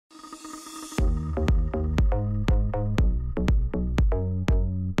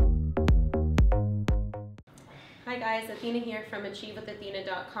guys, Athena here from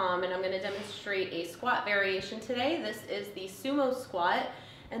achievewithathena.com, and I'm going to demonstrate a squat variation today. This is the sumo squat,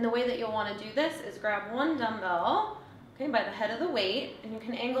 and the way that you'll want to do this is grab one dumbbell, okay, by the head of the weight, and you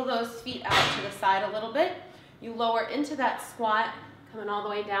can angle those feet out to the side a little bit. You lower into that squat, coming all the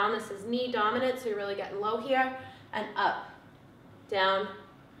way down. This is knee dominant, so you're really getting low here, and up, down,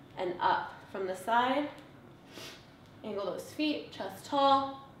 and up from the side. Angle those feet, chest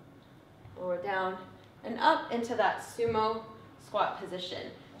tall, lower down, and up into that sumo squat position.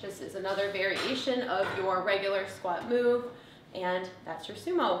 Just as another variation of your regular squat move, and that's your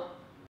sumo.